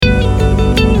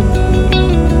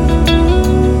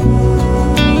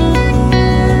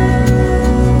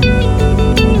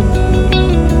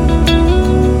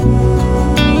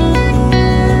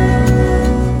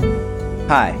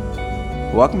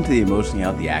Welcome to the Emotionally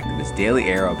Healthy Activist Daily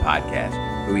Arrow podcast,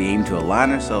 where we aim to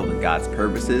align ourselves with God's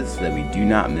purposes so that we do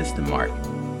not miss the mark.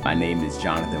 My name is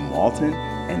Jonathan Walton,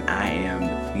 and I am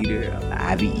the leader of the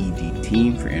IVED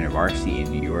team for InterVarsity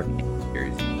in New York and New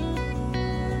Jersey.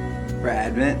 For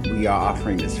Advent, we are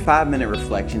offering this 5-minute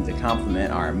reflection to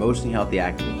complement our Emotionally Healthy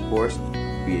Activist course.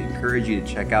 We encourage you to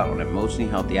check out on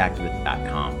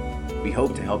emotionallyhealthyactivist.com. We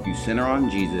hope to help you center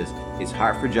on Jesus, his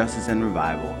heart for justice and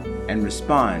revival, and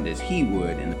respond as he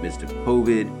would in the midst of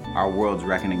COVID, our world's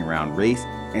reckoning around race,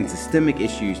 and systemic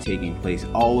issues taking place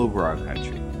all over our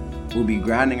country. We'll be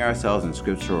grounding ourselves in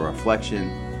scriptural reflection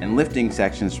and lifting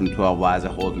sections from 12 Lies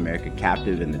That Hold America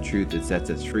Captive and the Truth That Sets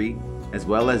Us Free, as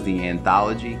well as the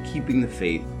anthology Keeping the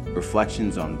Faith,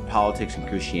 reflections on politics and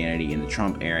Christianity in the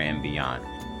Trump era and beyond.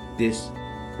 This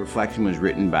reflection was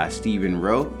written by Stephen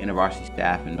Rowe, InterVarsity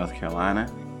staff in North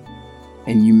Carolina.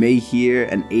 And you may hear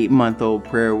an 8-month-old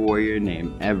prayer warrior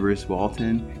named Everest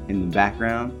Walton in the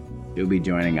background. She'll be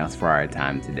joining us for our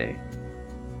time today.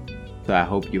 So I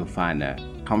hope you'll find a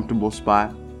comfortable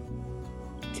spot,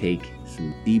 take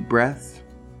some deep breaths,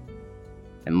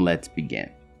 and let's begin.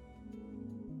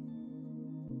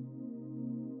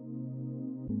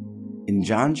 In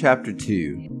John chapter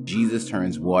 2, Jesus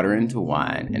turns water into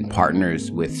wine and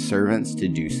partners with servants to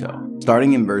do so.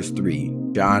 Starting in verse 3,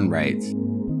 John writes,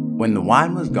 "When the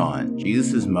wine was gone,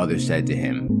 Jesus' mother said to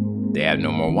him, 'They have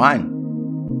no more wine.'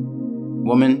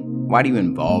 'Woman, why do you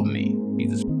involve me?'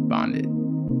 Jesus responded.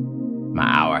 'My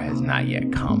hour has not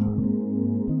yet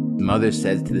come.' His mother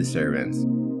said to the servants,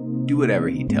 'Do whatever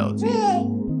he tells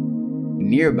you.'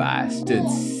 Nearby stood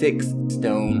 6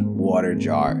 stone water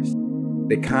jars,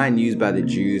 the kind used by the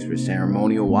Jews for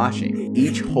ceremonial washing,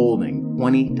 each holding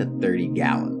 20 to 30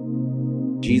 gallons.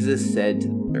 Jesus said to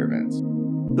the servants,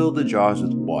 'Fill the jars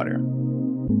with water.'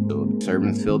 So the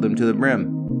servants filled them to the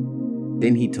brim.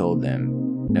 Then he told them,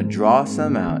 'Now draw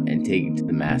some out and take it to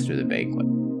the master of the banquet.'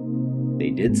 They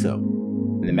did so,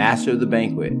 and the master of the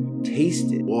banquet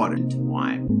tasted water into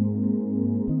wine.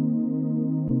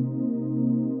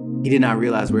 He did not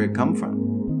realize where it had come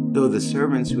from, though the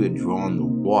servants who had drawn the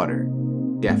water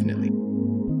definitely.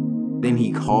 Then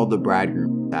he called the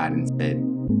bridegroom aside and said,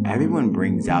 'Everyone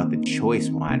brings out the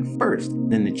choice wine first,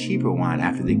 then the cheaper wine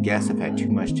after the guests have had too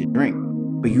much to drink.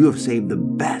 But you have saved the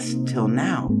best till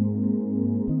now.'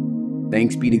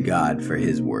 Thanks be to God for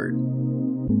his word."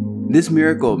 This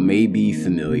miracle may be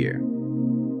familiar.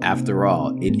 After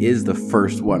all, it is the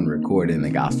first one recorded in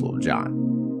the Gospel of John.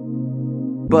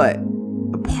 But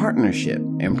the partnership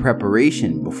and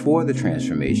preparation before the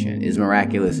transformation is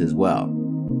miraculous as well.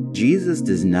 Jesus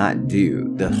does not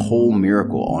do the whole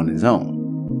miracle on his own.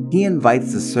 He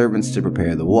invites the servants to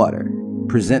prepare the water,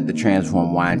 present the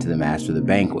transformed wine to the master of the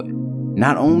banquet.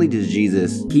 Not only does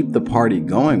Jesus keep the party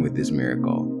going with this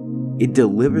miracle, it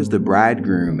delivers the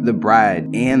bridegroom, the bride,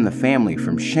 and the family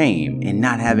from shame in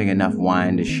not having enough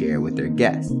wine to share with their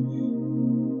guests.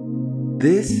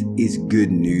 This is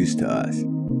good news to us.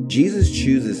 Jesus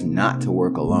chooses not to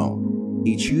work alone.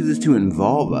 He chooses to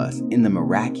involve us in the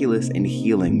miraculous and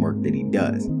healing work that he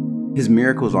does. His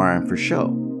miracles aren't for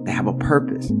show. They have a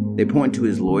purpose. They point to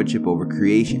his lordship over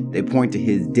creation. They point to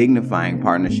his dignifying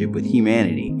partnership with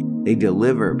humanity. They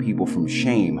deliver people from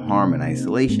shame, harm, and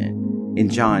isolation. In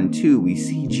John 2, we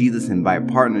see Jesus invite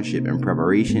partnership and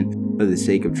preparation for the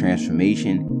sake of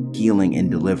transformation, healing, and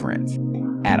deliverance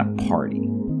at a party.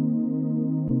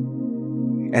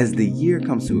 As the year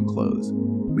comes to a close,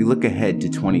 we look ahead to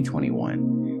 2021.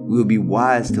 We will be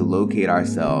wise to locate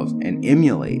ourselves and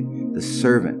emulate the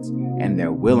servants and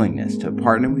their willingness to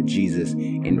partner with Jesus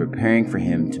in preparing for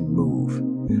him to move.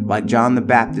 Like John the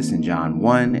Baptist in John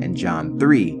 1 and John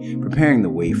 3, preparing the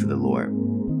way for the Lord.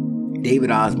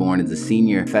 David Osborne is a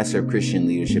senior professor of Christian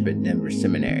leadership at Denver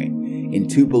Seminary. In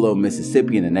Tupelo,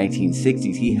 Mississippi in the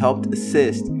 1960s, he helped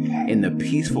assist in the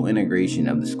peaceful integration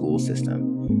of the school system.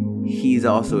 He's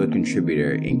also a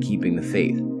contributor in Keeping the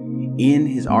Faith. In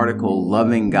his article,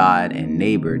 Loving God and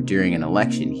Neighbor During an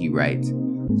Election, he writes,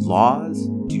 "Laws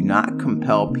do not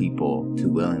compel people to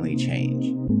willingly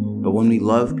change. But when we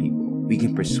love people, we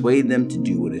can persuade them to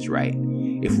do what is right.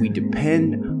 If we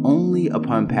depend only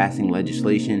upon passing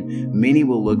legislation, many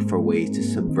will look for ways to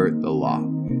subvert the law.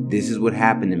 This is what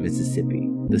happened in Mississippi,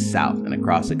 the South, and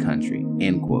across the country."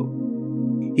 End quote.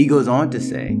 He goes on to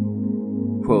say,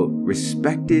 quote,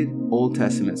 "Respected Old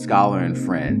Testament scholar and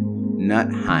friend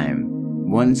Nut Haim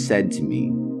once said to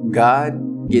me, 'God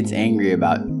gets angry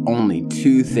about only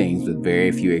 2 things with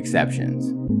very few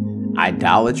exceptions: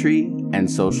 idolatry and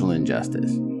social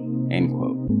injustice.'" End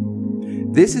quote.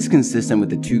 This is consistent with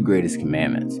the 2 greatest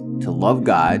commandments: to love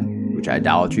God, which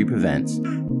idolatry prevents,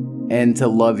 and to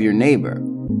love your neighbor,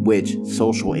 which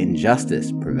social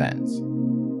injustice prevents.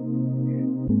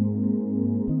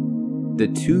 The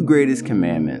two greatest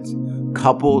commandments,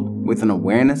 coupled with an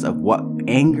awareness of what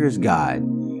angers God,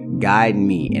 guide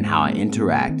me in how I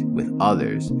interact with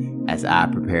others as I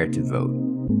prepare to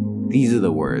vote. These are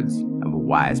the words of a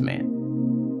wise man.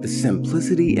 The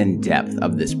simplicity and depth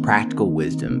of this practical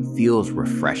wisdom feels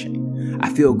refreshing.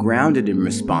 I feel grounded in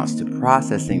response to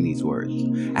processing these words.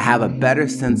 I have a better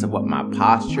sense of what my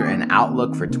posture and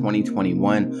outlook for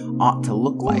 2021 ought to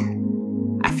look like.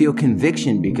 I feel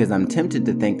conviction because I'm tempted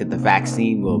to think that the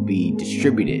vaccine will be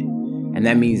distributed, and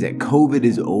that means that COVID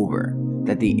is over,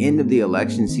 that the end of the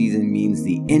election season means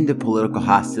the end of political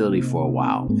hostility for a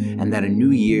while, and that a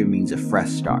new year means a fresh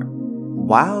start.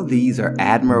 While these are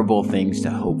admirable things to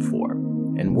hope for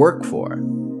and work for,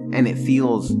 and it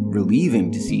feels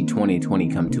relieving to see 2020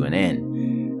 come to an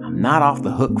end, I'm not off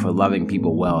the hook for loving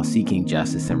people well, seeking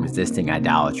justice, and resisting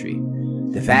idolatry.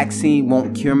 The vaccine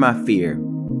won't cure my fear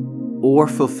or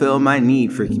fulfill my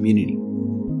need for community.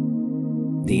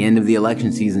 The end of the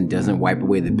election season doesn't wipe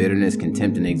away the bitterness,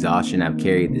 contempt, and exhaustion I've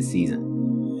carried this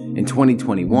season. In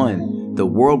 2021, the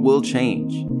world will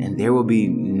change, and there will be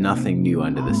nothing new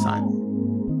under the sun.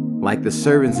 Like the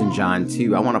servants in John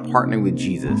 2, I want to partner with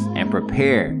Jesus and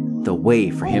prepare the way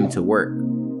for him to work.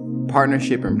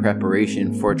 Partnership and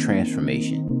preparation for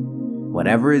transformation.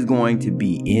 Whatever is going to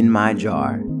be in my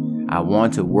jar, I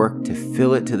want to work to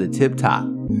fill it to the tip top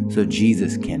so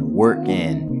Jesus can work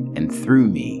in and through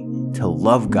me to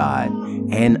love God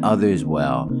and others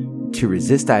well, to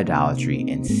resist idolatry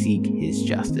and seek his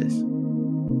justice.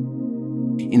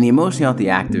 In the Emotionally Healthy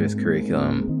Activist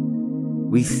curriculum,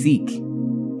 we seek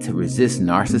to resist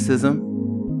narcissism,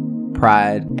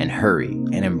 pride, and hurry,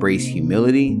 and embrace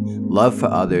humility, love for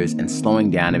others, and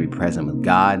slowing down to be present with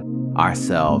God,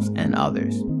 ourselves, and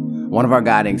others. One of our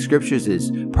guiding scriptures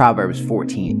is Proverbs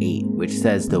 14:8, which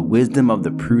says, "The wisdom of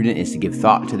the prudent is to give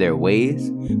thought to their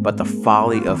ways, but the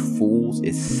folly of fools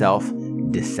is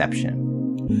self-deception."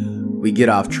 We get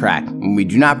off track when we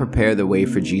do not prepare the way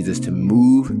for Jesus to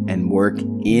move and work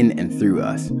in and through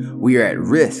us. We are at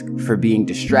risk for being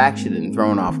distracted and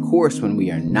thrown off course when we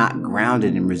are not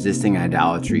grounded in resisting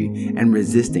idolatry and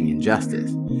resisting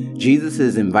injustice. Jesus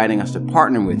is inviting us to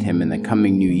partner with him in the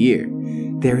coming new year.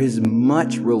 There is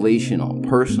much relational,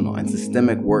 personal, and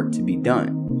systemic work to be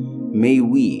done. May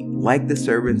we, like the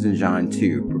servants in John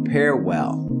 2, prepare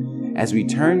well. As we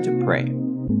turn to pray,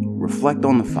 reflect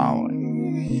on the following.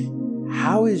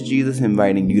 How is Jesus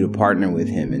inviting you to partner with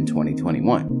him in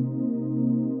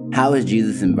 2021? How is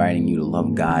Jesus inviting you to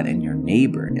love God and your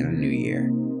neighbor in a new year?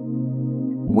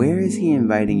 Where is he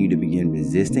inviting you to begin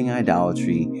resisting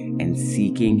idolatry and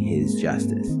seeking his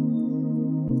justice?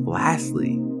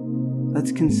 Lastly,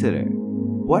 let's consider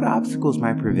what obstacles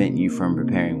might prevent you from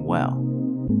preparing well.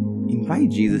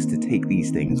 Invite Jesus to take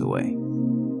these things away.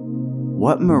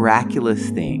 What miraculous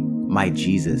thing might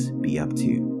Jesus be up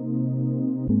to?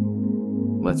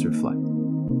 Let's reflect.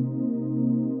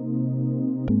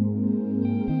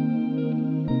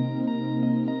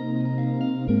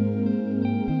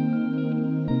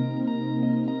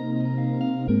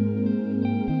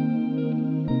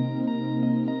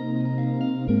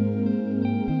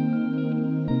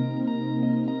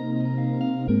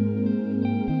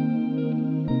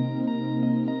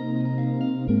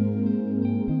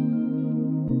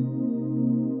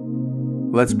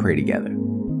 Let's pray together.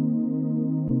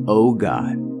 Oh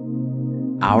God,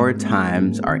 our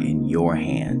times are in your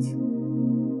hands.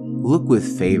 Look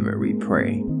with favor, we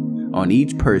pray, on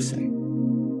each person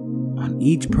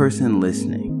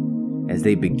listening as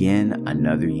they begin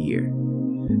another year.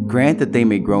 Grant that they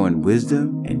may grow in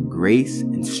wisdom and grace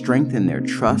and strengthen their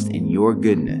trust in your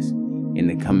goodness in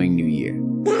the coming new year.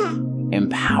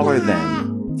 Empower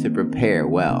them to prepare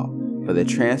well for the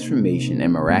transformation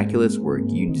and miraculous work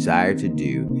you desire to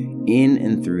do in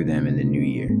and through them in the new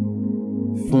year.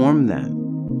 Form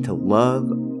them to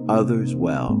love others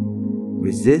well,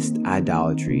 resist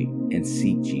idolatry, and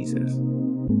seek Jesus.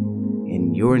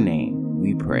 In your name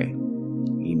we pray.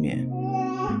 Amen.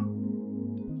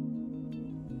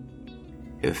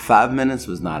 If 5 minutes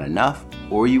was not enough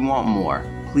or you want more,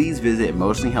 please visit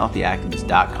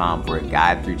emotionallyhealthyactivist.com for a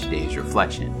guide through today's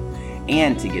reflection,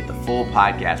 and to get the full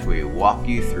podcast where we walk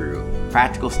you through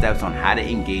practical steps on how to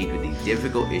engage with these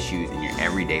difficult issues in your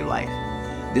everyday life.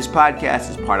 This podcast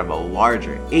is part of a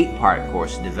larger 8-part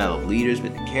course to develop leaders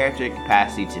with the character and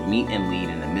capacity to meet and lead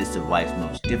in the midst of life's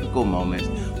most difficult moments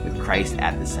with Christ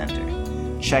at the center.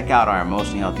 Check out our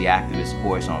Emotionally Healthy Activist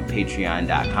course on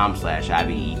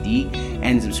patreon.com/IBED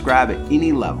and subscribe at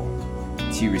any level.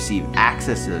 once you receive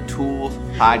access to the tools,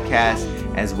 podcasts,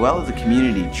 as well as a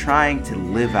community trying to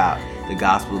live out the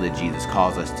gospel that Jesus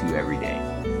calls us to every day.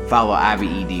 Follow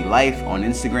IBED Life on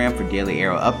Instagram for Daily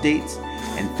Arrow updates.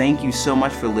 And thank you so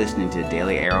much for listening to the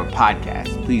Daily Arrow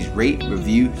podcast. Please rate,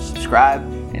 review, subscribe,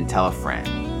 and tell a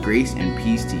friend. Grace and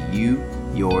peace to you,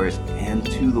 yours, and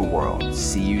to the world.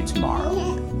 See you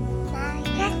tomorrow.